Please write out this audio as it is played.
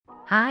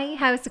Hi,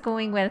 how's it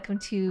going? Welcome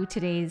to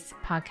today's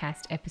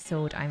podcast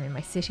episode. I'm in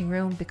my sitting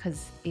room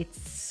because it's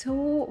so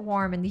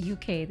warm in the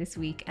UK this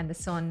week and the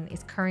sun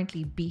is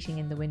currently beating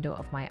in the window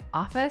of my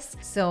office.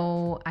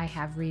 So I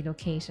have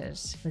relocated.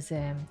 It was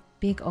a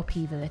big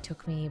upheaval. It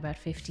took me about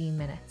 15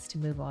 minutes to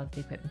move all the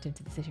equipment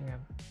into the sitting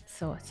room.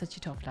 So it's such a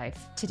tough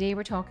life. Today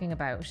we're talking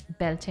about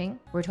belting.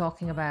 We're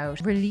talking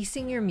about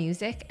releasing your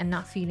music and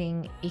not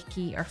feeling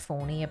icky or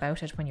phony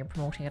about it when you're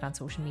promoting it on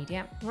social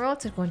media. We're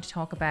also going to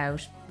talk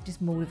about just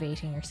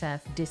motivating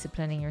yourself,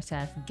 disciplining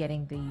yourself,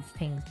 getting these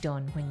things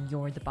done when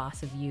you're the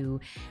boss of you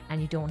and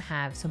you don't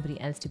have somebody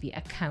else to be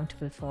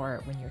accountable for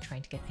when you're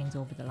trying to get things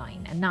over the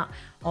line, and not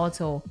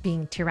also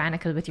being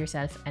tyrannical with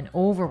yourself and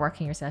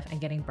overworking yourself and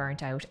getting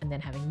burnt out and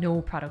then having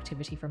no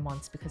productivity for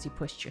months because you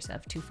pushed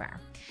yourself too far.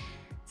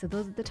 So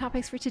those are the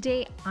topics for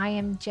today. I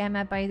am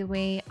Gemma, by the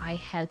way. I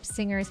help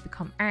singers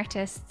become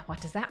artists.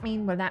 What does that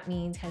mean? Well, that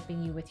means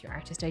helping you with your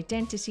artist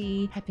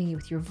identity, helping you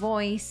with your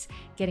voice,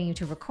 getting you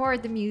to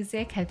record the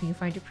music, helping you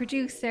find a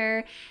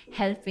producer,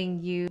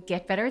 helping you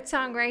get better at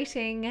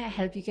songwriting,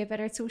 help you get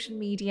better at social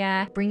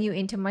media, bring you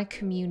into my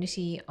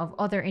community of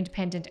other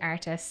independent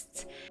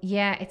artists.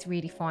 Yeah, it's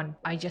really fun.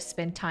 I just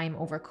spent time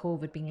over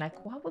COVID being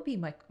like, what would be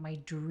my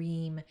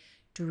dream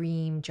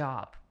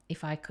job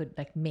if I could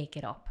make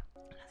it up?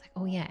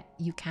 Oh yeah,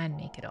 you can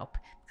make it up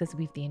because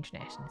we've the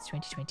internet and it's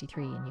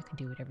 2023 and you can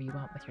do whatever you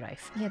want with your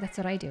life. Yeah, that's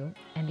what I do.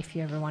 And if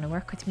you ever want to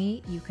work with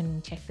me, you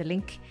can check the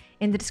link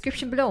in the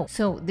description below.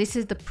 So this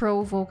is the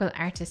Pro Vocal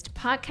Artist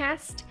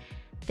podcast.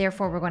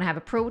 Therefore, we're going to have a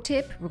pro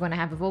tip, we're going to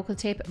have a vocal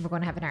tip, and we're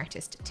going to have an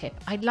artist tip.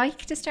 I'd like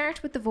to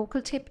start with the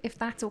vocal tip if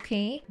that's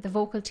okay. The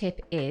vocal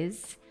tip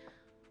is,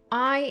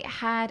 I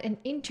had an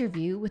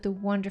interview with a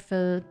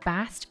wonderful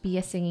BAST, Be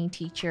a Singing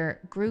Teacher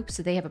group.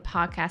 So they have a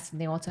podcast and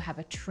they also have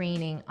a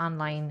training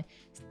online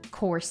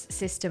course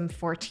system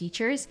for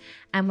teachers.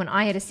 And when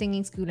I had a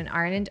singing school in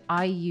Ireland,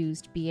 I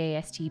used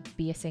BAST,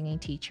 Be a Singing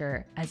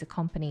Teacher, as a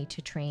company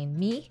to train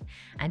me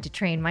and to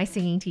train my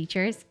singing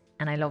teachers.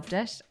 And I loved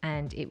it.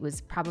 And it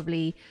was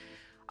probably,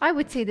 I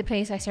would say, the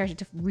place I started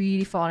to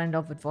really fall in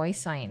love with voice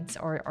science,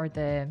 or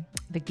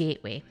the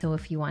gateway. So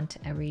if you want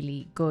a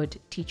really good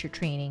teacher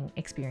training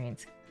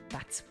experience,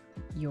 that's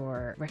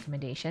your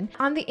recommendation.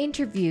 On the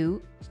interview,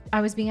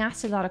 I was being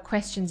asked a lot of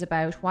questions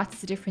about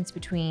what's the difference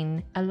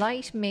between a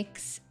light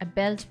mix, a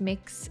belt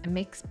mix, a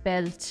mixed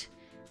belt,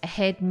 a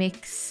head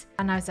mix.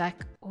 And I was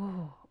like,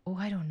 oh,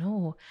 I don't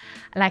know.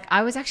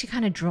 I was actually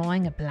kind of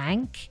drawing a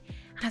blank.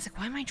 And I was like,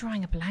 why am I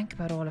drawing a blank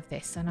about all of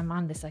this? And I'm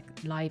on this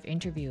live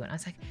interview. And I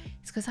was like,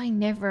 it's because I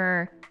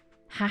never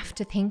have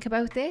to think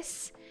about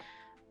this.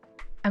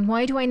 And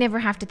why do I never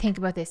have to think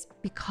about this?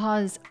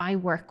 Because I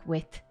work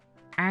with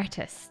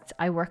artists.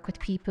 I work with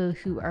people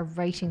who are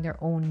writing their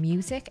own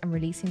music and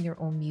releasing their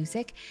own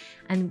music.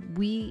 And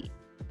we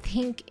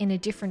think in a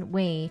different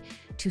way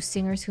to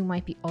singers who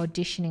might be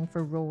auditioning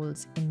for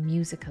roles in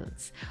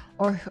musicals,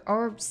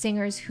 or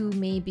singers who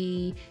may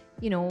be,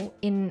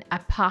 in a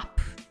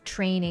pop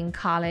training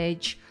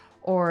college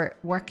or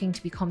working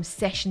to become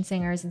session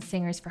singers and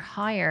singers for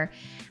hire.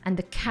 And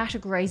the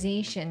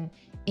categorization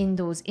in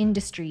those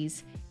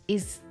industries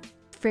is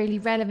fairly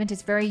relevant.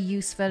 It's very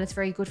useful. It's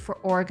very good for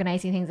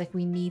organizing things.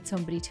 We need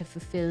somebody to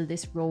fulfill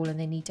this role and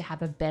they need to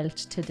have a belt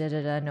to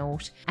da-da-da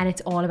note. And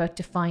it's all about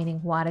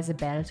defining what is a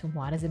belt and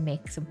what is a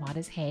mix and what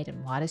is head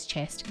and what is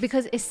chest.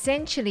 Because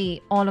essentially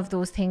all of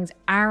those things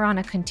are on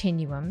a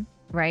continuum,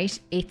 right?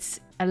 It's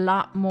a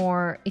lot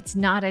more, it's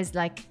not as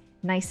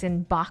nice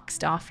and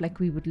boxed off like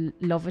we would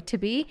love it to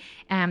be.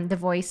 The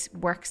voice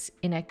works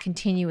in a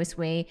continuous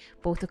way,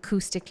 both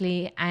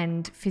acoustically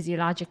and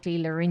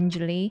physiologically,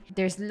 laryngally.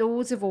 There's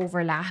loads of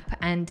overlap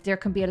and there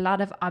can be a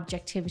lot of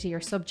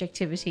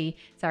subjectivity,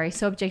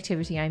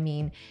 I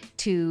mean,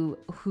 to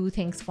who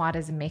thinks what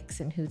is a mix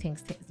and who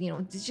thinks,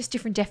 there's just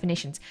different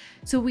definitions.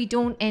 So we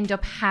don't end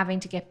up having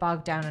to get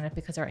bogged down on it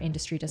because our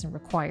industry doesn't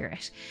require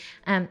it.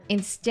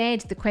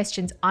 Instead, the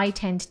questions I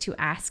tend to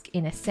ask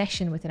in a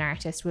session with an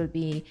artist will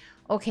be,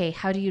 okay,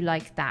 how do you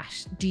like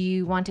that? Do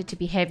you want it to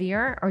be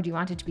heavier or do you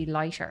want it to be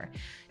lighter?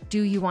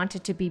 Do you want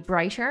it to be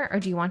brighter or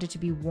do you want it to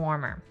be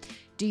warmer?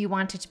 Do you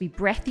want it to be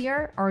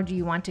breathier or do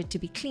you want it to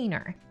be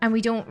cleaner? And we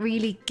don't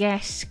really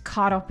get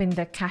caught up in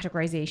the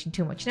categorization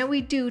too much. Now, we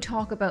do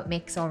talk about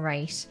mix, all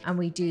right, and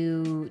we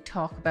do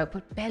talk about,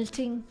 but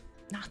belting,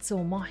 not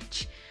so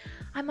much.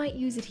 I might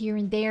use it here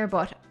and there,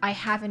 but I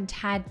haven't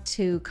had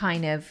to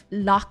kind of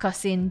lock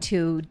us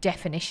into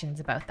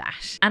definitions about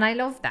that. And I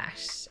love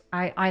that.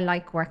 I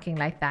like working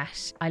like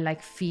that. I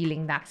like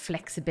feeling that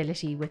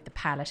flexibility with the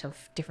palette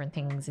of different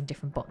things and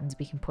different buttons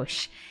we can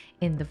push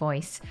in the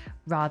voice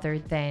rather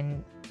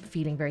than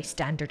feeling very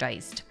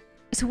standardized.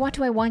 So what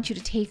do I want you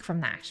to take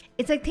from that?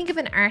 It's think of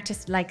an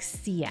artist like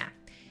Sia.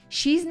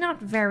 She's not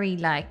very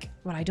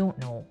I don't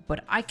know,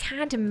 but I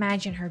can't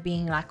imagine her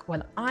being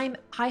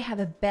I have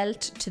a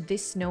belt to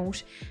this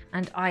note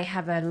and I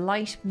have a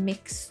light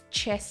mix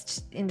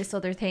chest in this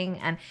other thing,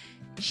 and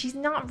she's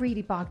not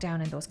really bogged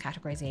down in those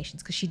categorizations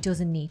because she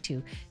doesn't need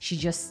to. She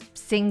just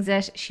sings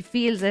it, she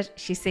feels it,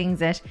 she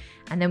sings it,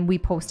 and then we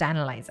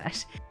post-analyze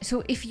it.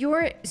 So if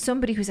you're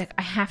somebody who's like,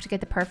 I have to get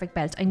the perfect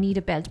belt, I need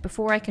a belt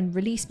before I can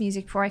release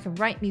music, before I can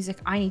write music,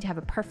 I need to have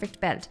a perfect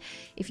belt.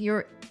 If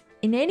you're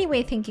in any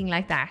way thinking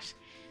like that,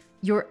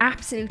 you're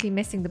absolutely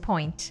missing the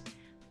point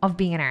of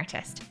being an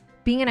artist.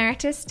 Being an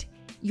artist,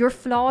 your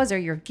flaws are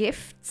your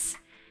gifts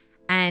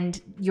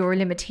and your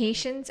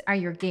limitations are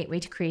your gateway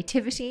to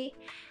creativity.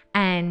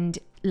 And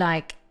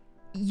like,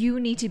 you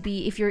need to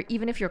be,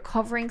 even if you're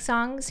covering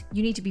songs,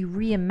 you need to be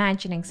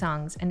reimagining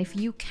songs. And if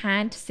you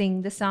can't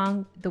sing the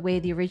song the way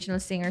the original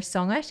singer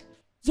sung it,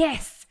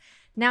 yes,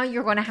 now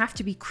you're going to have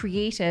to be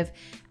creative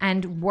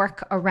and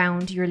work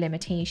around your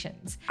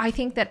limitations. I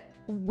think that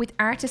with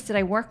artists that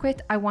I work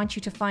with, I want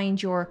you to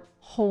find your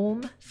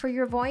home for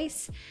your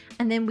voice,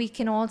 and then we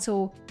can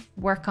also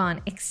work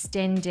on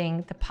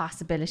extending the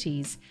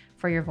possibilities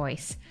for your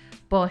voice.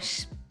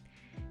 But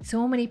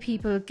so many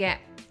people get,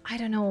 I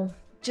don't know,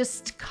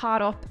 just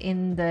caught up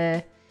in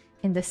the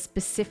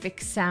specific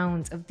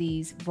sounds of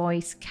these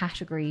voice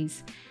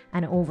categories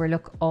and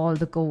overlook all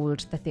the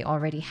gold that they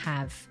already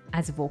have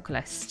as a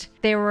vocalist.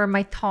 There were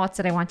my thoughts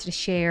that I wanted to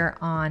share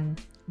on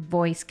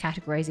voice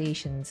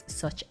categorizations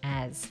such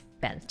as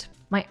belt.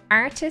 My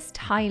artist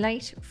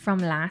highlight from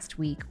last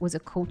week was a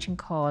coaching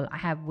call I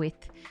have with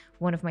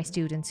one of my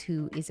students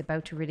who is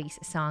about to release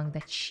a song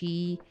that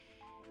she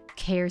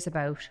cares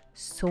about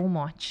so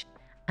much.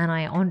 And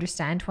I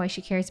understand why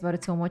she cares about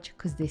it so much,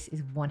 because this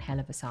is one hell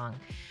of a song.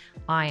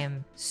 I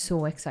am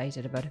so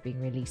excited about it being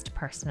released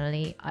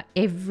personally.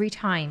 Every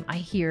time I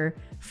hear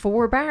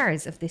 4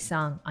 bars of this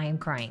song, I am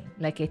crying.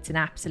 Like, it's an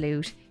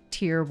absolute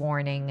tear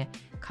warning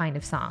kind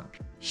of song.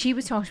 She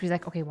was talking, she was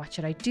like, okay, what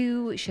should I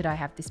do? Should I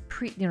have this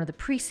the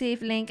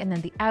pre-save link and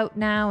then the out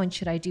now? And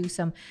should I do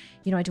some,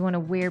 I don't want to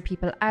wear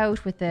people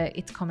out with the,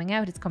 it's coming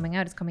out.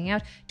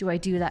 Do I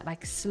do that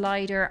like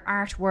slider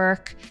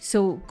artwork?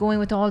 So going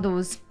with all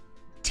those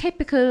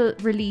typical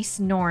release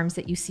norms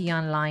that you see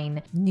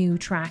online, new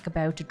track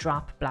about to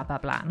drop, blah, blah,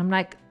 blah. And I'm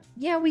like,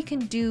 yeah, we can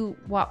do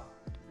what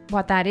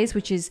that is,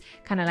 which is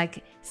kind of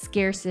like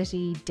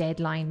scarcity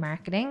deadline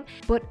marketing.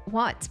 But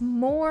what's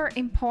more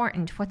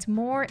important, what's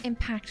more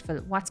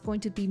impactful, what's going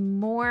to be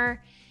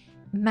more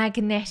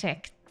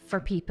magnetic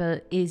for people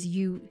is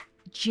you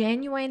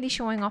genuinely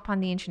showing up on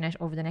the internet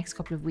over the next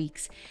couple of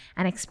weeks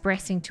and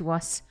expressing to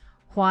us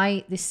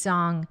why this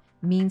song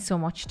means so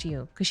much to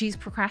you. Because she's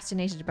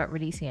procrastinated about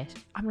releasing it.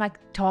 I'm like,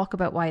 talk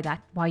about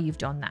why you've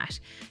done that.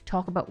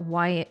 Talk about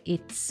why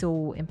it's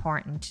so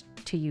important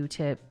to you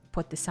to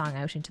put the song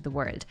out into the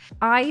world.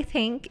 I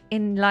think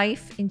in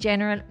life in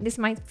general, this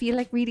might feel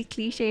like really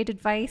cliched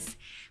advice,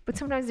 but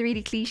sometimes the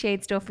really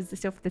cliched stuff is the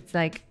stuff that's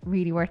like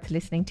really worth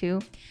listening to.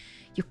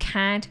 You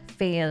can't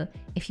fail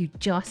if you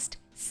just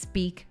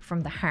speak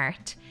from the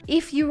heart.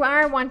 If you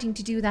are wanting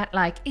to do that,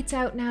 like, it's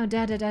out now,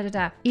 da da da da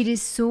da, it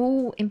is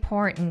so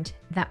important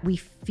that we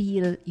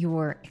feel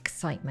your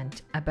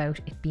excitement about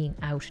it being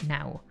out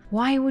now.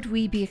 Why would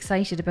we be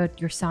excited about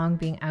your song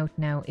being out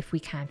now if we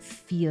can't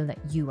feel that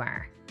you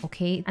are?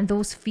 Okay, and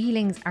those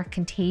feelings are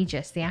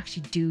contagious. They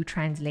actually do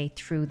translate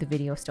through the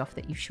video stuff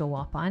that you show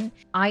up on.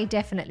 I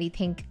definitely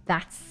think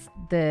that's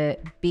the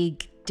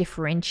big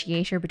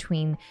differentiator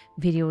between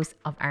videos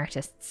of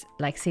artists,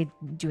 like say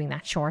doing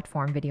that short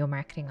form video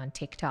marketing on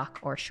TikTok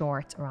or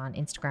shorts or on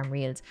Instagram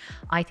Reels.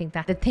 I think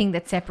that the thing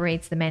that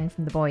separates the men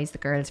from the boys, the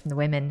girls from the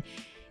women,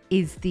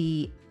 is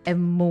the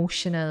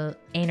emotional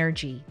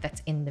energy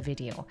that's in the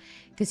video.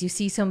 Because you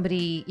see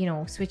somebody,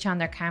 switch on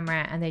their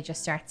camera and they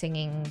just start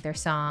singing their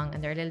song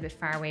and they're a little bit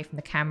far away from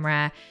the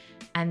camera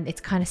and it's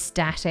kind of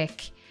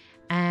static,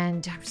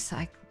 and I'm just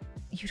like,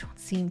 you don't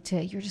seem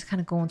to, you're just kind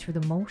of going through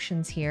the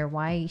motions here.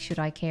 Why should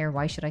I care?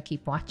 Why should I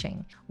keep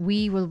watching?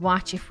 We will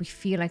watch if we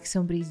feel like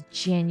somebody's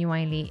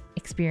genuinely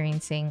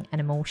experiencing an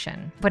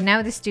emotion. But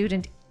now the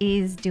student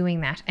is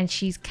doing that, and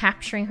she's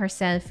capturing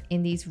herself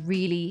in these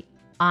really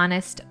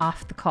honest,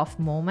 off-the-cuff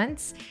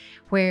moments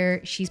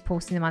where she's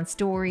posting them on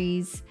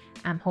stories.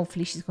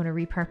 Hopefully she's going to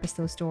repurpose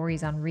those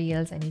stories on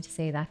Reels. I need to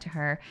say that to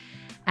her.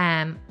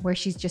 Where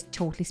she's just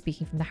totally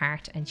speaking from the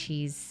heart, and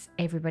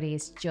everybody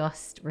is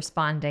just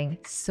responding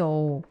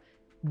so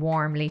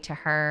warmly to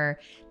her.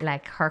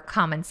 Like, her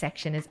comment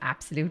section is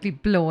absolutely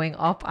blowing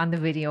up on the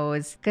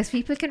videos because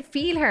people can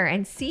feel her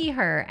and see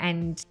her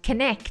and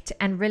connect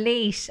and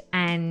relate,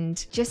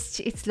 and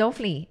just, it's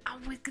lovely.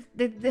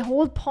 The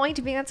whole point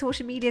of being on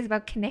social media is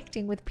about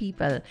connecting with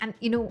people. And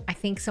I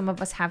think some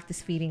of us have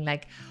this feeling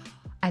like,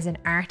 as an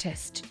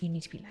artist, you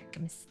need to be like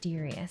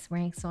mysterious,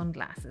 wearing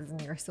sunglasses, and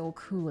you're so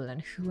cool,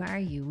 and who are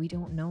you? We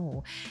don't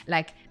know.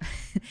 Like,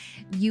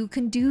 you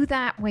can do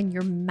that when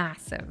you're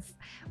massive.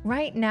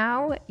 Right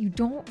now, you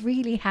don't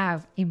really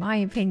have, in my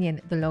opinion,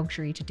 the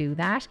luxury to do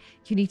that.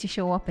 You need to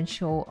show up and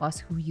show us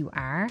who you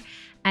are,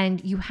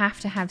 and you have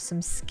to have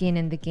some skin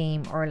in the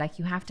game, or like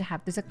you have to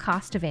have, there's a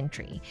cost of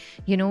entry,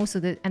 so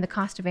the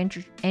cost of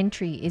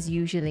entry is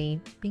usually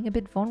being a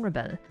bit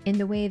vulnerable in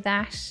the way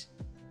that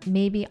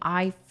maybe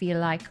I feel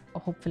like,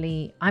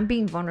 hopefully I'm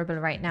being vulnerable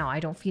right now. I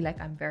don't feel like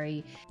I'm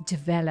very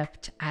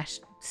developed at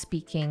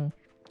speaking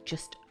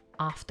just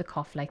off the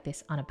cuff like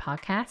this on a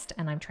podcast,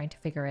 and I'm trying to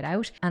figure it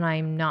out, and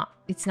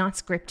it's not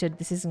scripted.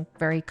 This isn't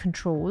very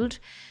controlled,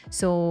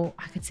 so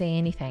I could say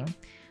anything,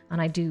 and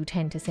I do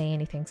tend to say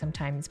anything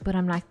sometimes, but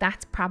I'm like,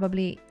 that's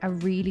probably a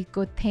really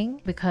good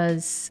thing,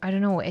 because I don't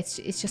know, it's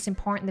just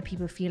important that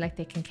people feel like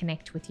they can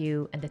connect with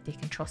you and that they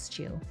can trust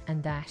you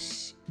and that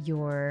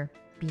you're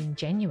being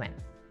genuine.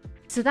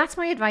 So that's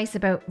my advice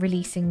about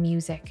releasing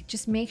music.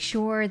 Just make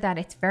sure that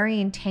it's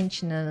very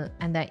intentional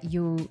and that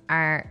you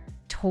are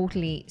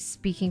totally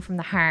speaking from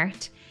the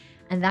heart.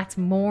 And that's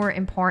more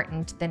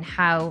important than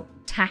how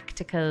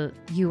tactical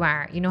you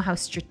are. You know, how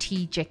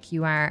strategic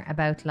you are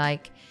about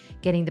like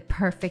getting the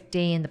perfect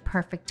day and the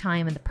perfect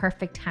time and the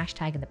perfect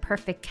hashtag and the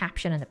perfect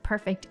caption and the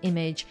perfect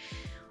image.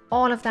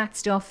 All of that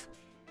stuff,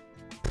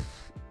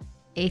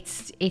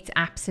 it's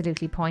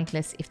absolutely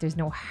pointless if there's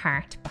no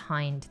heart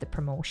behind the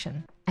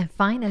promotion. And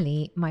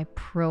finally, my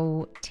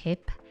pro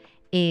tip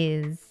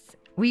is,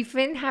 we've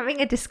been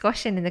having a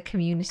discussion in the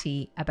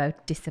community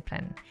about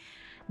discipline.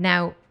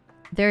 Now,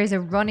 there is a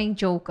running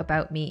joke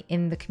about me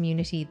in the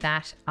community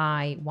that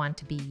I want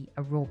to be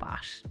a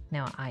robot.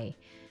 Now, I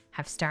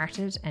have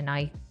started and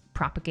I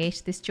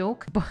propagate this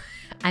joke,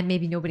 and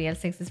maybe nobody else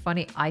thinks it's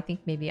funny. I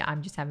think maybe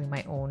I'm just having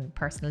my own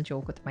personal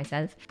joke with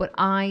myself, but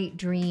I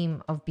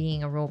dream of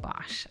being a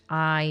robot.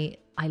 I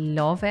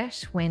love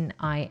it when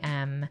I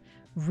am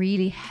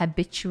really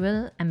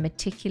habitual and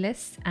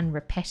meticulous and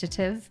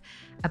repetitive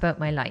about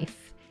my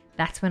life.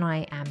 That's when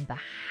I am the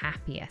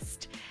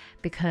happiest,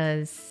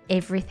 because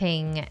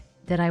everything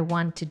that I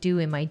want to do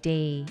in my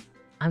day,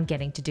 I'm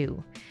getting to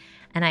do.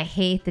 And I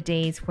hate the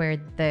days where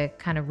the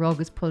kind of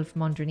rug is pulled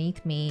from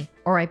underneath me,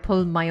 or I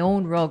pull my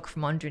own rug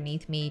from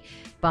underneath me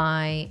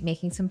by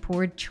making some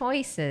poor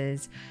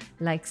choices,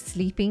 like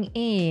sleeping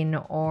in,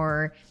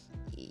 or,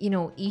 you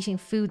know, eating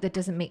food that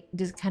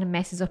just kind of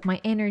messes up my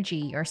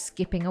energy, or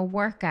skipping a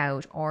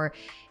workout, or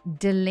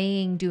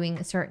delaying doing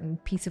a certain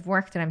piece of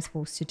work that I'm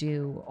supposed to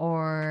do,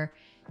 or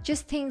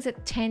just things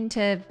that tend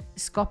to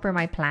scupper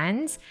my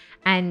plans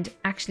and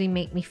actually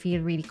make me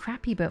feel really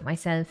crappy about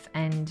myself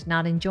and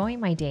not enjoy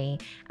my day.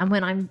 And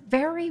when I'm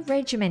very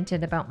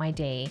regimented about my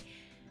day,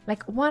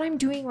 like what I'm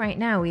doing right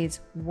now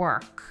is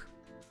work.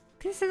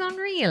 This is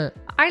unreal.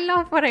 I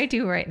love what I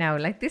do right now.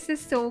 Like, this is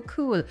so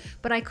cool.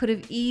 But I could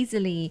have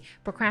easily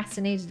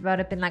procrastinated about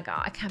it, been like,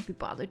 oh, I can't be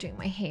bothered doing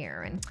my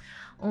hair, and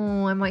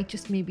oh, I might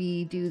just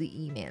maybe do the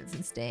emails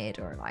instead,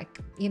 or like,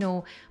 you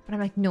know. But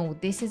I'm like, no,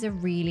 this is a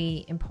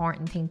really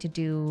important thing to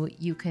do.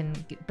 You can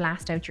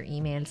blast out your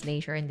emails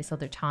later in this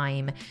other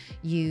time.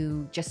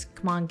 You just,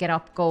 come on, get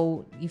up,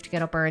 go. You have to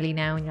get up early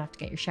now, and you have to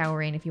get your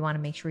shower in if you want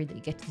to make sure that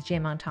you get to the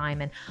gym on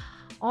time, and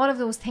all of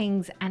those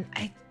things. And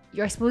I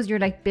suppose you're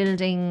like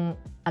building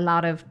a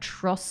lot of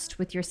trust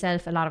with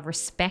yourself, a lot of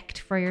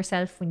respect for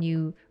yourself when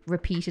you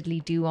repeatedly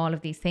do all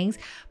of these things.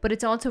 But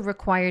it's also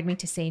required me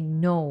to say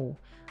no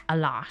a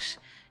lot.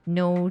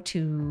 No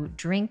to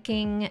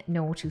drinking,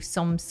 no to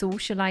some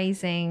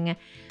socializing.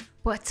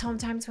 But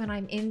sometimes when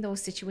I'm in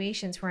those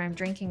situations where I'm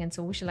drinking and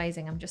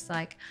socializing, I'm just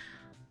like,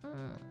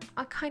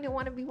 I kind of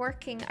want to be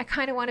working. I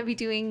kind of want to be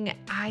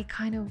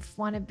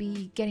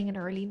getting an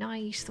early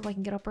night so I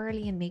can get up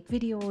early and make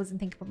videos and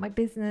think about my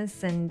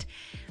business. And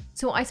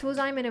so I suppose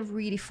I'm in a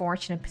really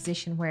fortunate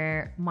position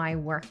where my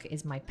work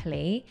is my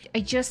play.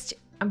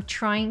 I'm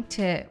trying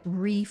to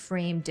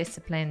reframe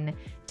discipline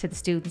to the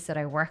students that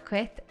I work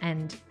with.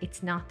 And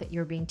it's not that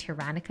you're being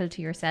tyrannical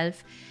to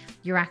yourself.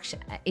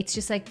 It's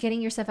just like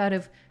getting yourself out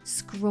of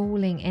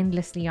scrolling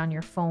endlessly on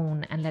your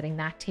phone and letting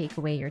that take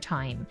away your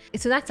time.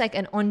 So that's like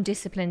an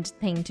undisciplined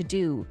thing to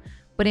do.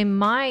 But in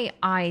my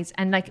eyes,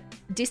 and like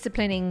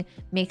disciplining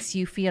makes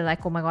you feel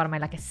like, oh my God, am I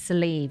like a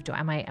slave?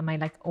 Am I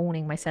like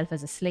owning myself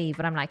as a slave?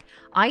 But I'm like,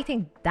 I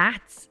think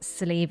that's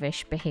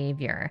slavish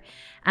behavior.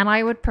 And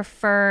I would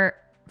prefer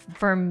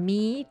for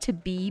me to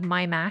be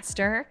my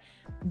master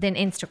than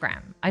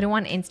Instagram. I don't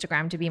want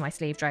Instagram to be my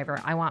slave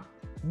driver. I want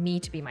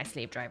me to be my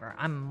slave driver.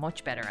 I'm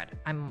much better at it.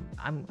 I'm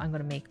going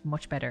to make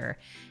much better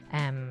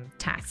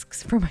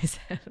tasks for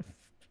myself.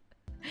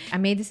 I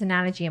made this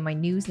analogy in my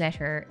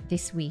newsletter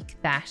this week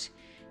that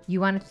you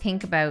want to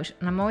think about,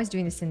 and I'm always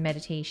doing this in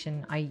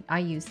meditation. I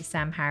use the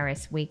Sam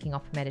Harris waking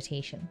up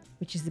meditation,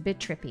 which is a bit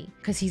trippy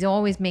because he's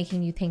always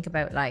making you think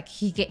about, like,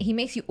 he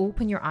makes you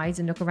open your eyes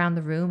and look around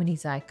the room, and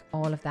he's like,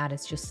 all of that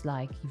is just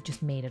like, you've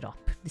just made it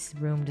up. This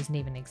room doesn't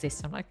even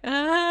exist. I'm like,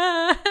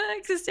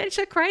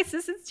 existential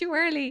crisis, it's too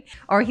early.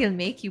 Or he'll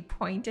make you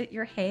point at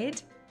your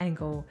head and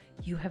go,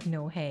 you have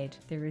no head.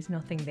 There is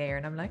nothing there.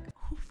 And I'm like,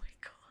 oh my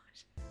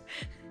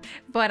God.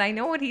 But I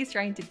know what he's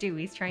trying to do.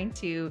 He's trying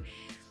to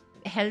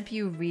help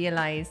you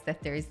realize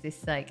that there's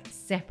this like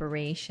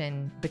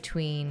separation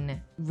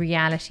between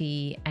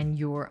reality and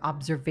your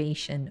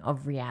observation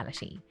of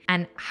reality.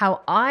 And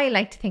how I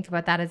like to think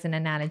about that as an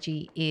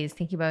analogy is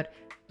thinking about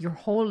your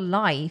whole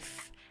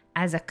life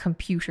as a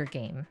computer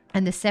game.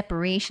 And the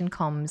separation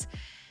comes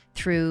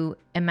through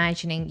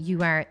imagining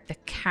you are the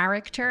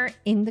character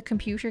in the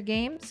computer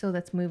game, so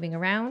that's moving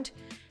around,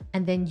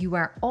 and then you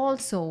are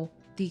also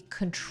the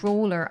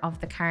controller of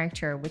the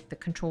character with the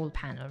control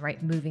panel,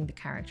 right? Moving the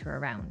character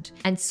around.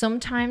 And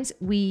sometimes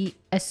we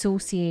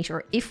associate,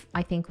 or if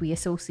I think we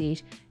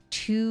associate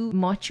too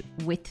much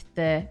with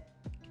the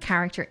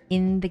character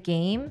in the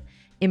game,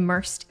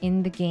 immersed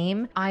in the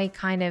game, I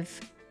kind of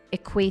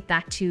equate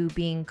that to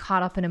being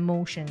caught up in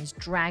emotions,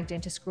 dragged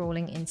into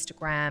scrolling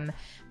Instagram,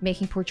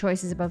 making poor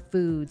choices about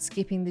food,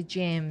 skipping the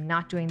gym,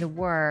 not doing the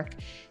work,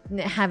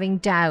 having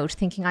doubt,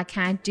 thinking I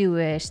can't do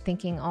it,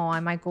 thinking, oh,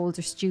 my goals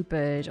are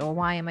stupid, or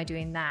why am I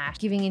doing that?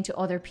 Giving into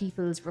other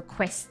people's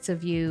requests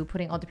of you,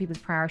 putting other people's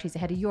priorities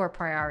ahead of your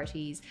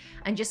priorities,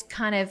 and just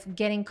kind of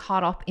getting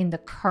caught up in the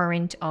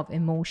current of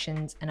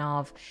emotions and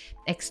of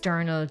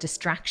external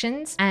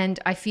distractions. And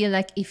I feel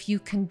like if you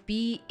can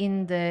be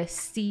in the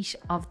seat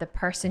of the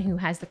person who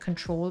has the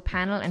control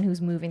panel and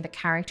who's moving the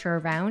character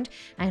around,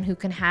 and who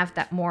can have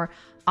that more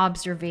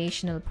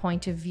observational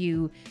point of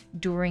view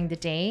during the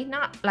day,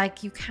 not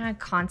like you can't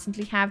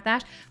constantly have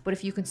that, but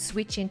if you can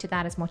switch into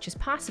that as much as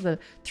possible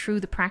through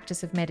the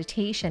practice of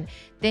meditation,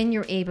 then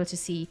you're able to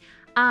see,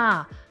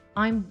 I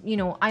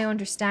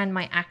understand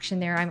my action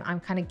there. I'm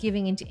kind of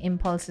giving into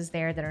impulses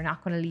there that are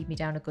not going to lead me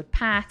down a good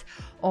path,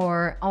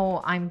 or,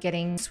 I'm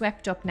getting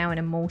swept up now in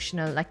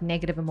emotional, like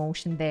negative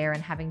emotion there,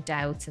 and having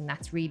doubts, and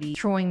that's really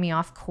throwing me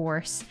off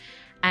course.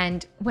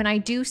 And when I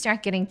do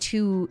start getting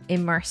too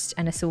immersed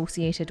and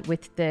associated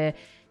with the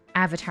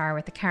avatar,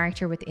 with the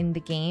character within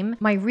the game,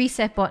 my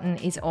reset button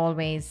is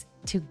always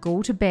to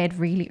go to bed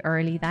really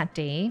early that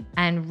day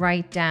and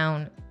write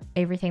down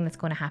everything that's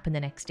going to happen the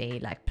next day,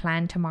 like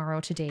plan tomorrow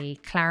today,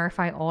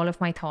 clarify all of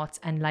my thoughts,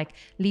 and like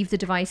leave the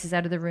devices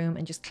out of the room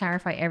and just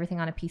clarify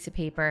everything on a piece of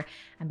paper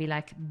and be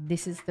like,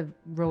 this is the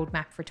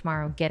roadmap for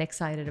tomorrow, get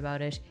excited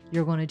about it,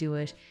 you're going to do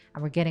it,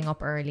 and we're getting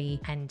up early.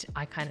 And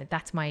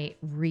that's my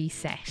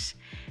reset,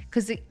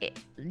 because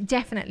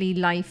definitely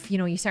life,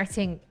 you start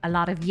saying a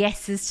lot of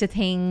yeses to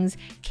things,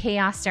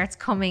 chaos starts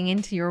coming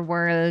into your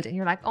world, and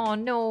you're like, oh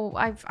no,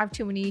 I've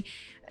too many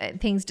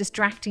things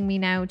distracting me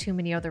now, too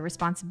many other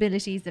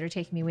responsibilities that are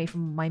taking me away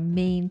from my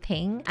main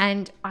thing.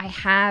 And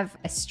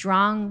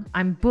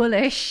I'm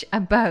bullish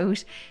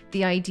about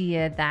the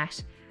idea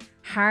that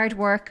hard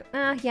work,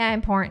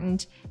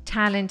 important,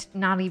 talent,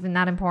 not even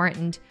that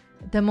important.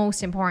 The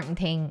most important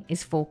thing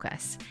is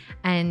focus.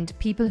 And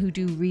people who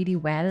do really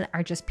well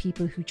are just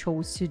people who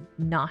chose to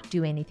not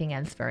do anything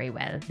else very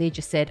well. They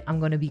just said, I'm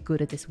going to be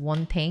good at this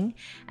one thing,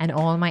 and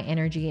all my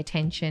energy,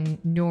 attention,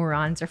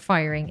 neurons are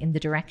firing in the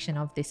direction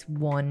of this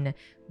one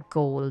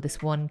goal,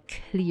 this one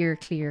clear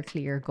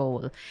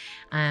goal.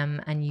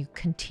 And you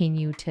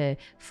continue to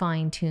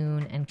fine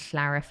tune and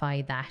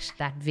clarify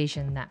that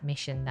vision, that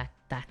mission,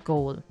 that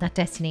goal, that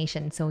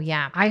destination. So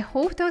yeah, I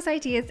hope those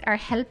ideas are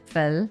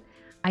helpful.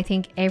 I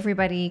think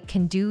everybody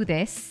can do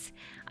this.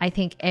 I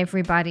think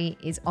everybody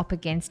is up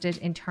against it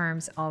in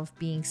terms of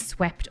being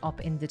swept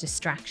up in the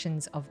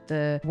distractions of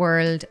the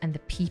world and the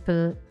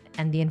people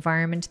and the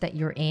environment that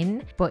you're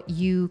in. But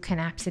you can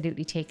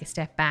absolutely take a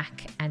step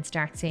back and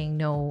start saying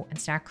no, and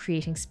start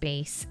creating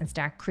space and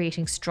start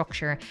creating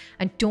structure.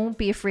 And don't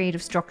be afraid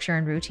of structure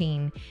and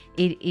routine.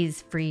 It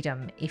is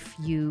freedom if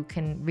you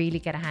can really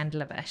get a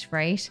handle of it,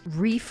 right?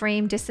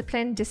 Reframe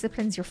discipline.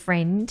 Discipline's your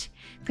friend,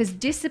 because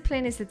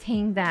discipline is the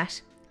thing that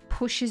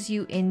pushes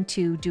you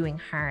into doing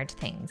hard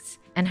things,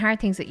 and hard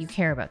things that you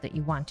care about, that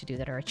you want to do,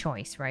 that are a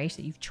choice, right?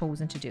 That you've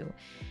chosen to do.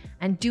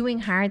 And doing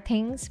hard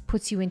things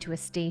puts you into a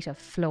state of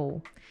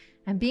flow.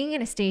 And being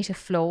in a state of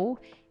flow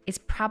is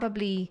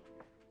probably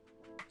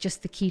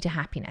just the key to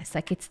happiness.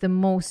 Like, it's the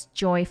most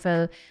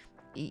joyful.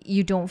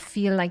 You don't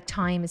feel like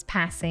time is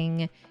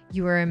passing.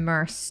 You are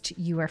immersed.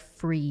 You are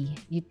free.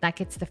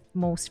 It's the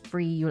most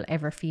free you'll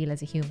ever feel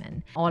as a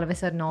human. All of a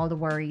sudden, all the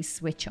worries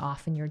switch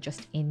off and you're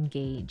just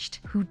engaged.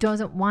 Who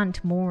doesn't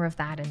want more of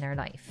that in their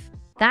life?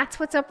 That's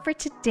what's up for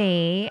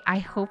today. I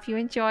hope you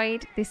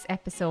enjoyed this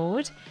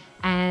episode,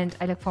 and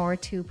I look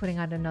forward to putting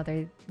out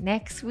another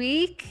next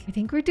week. I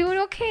think we're doing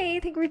okay. I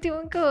think we're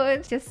doing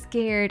good. Just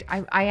scared.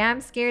 I am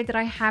scared that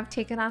I have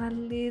taken on a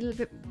little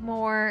bit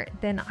more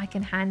than I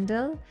can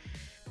handle.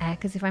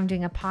 Because if I'm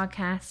doing a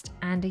podcast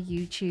and a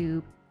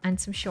YouTube and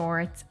some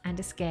shorts and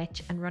a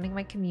sketch and running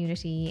my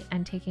community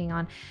and taking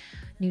on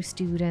new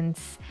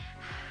students,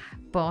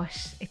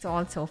 but it's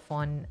all so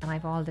fun and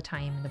I've all the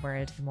time in the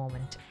world at the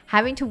moment.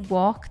 Having to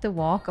walk the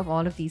walk of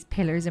all of these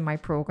pillars in my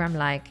program,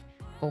 like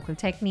vocal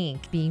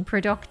technique, being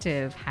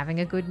productive, having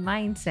a good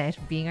mindset,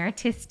 being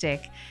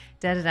artistic,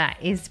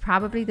 is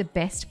probably the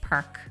best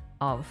perk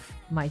of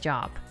my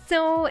job.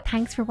 So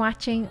thanks for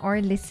watching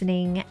or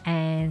listening,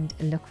 and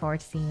look forward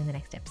to seeing you in the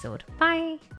next episode. Bye.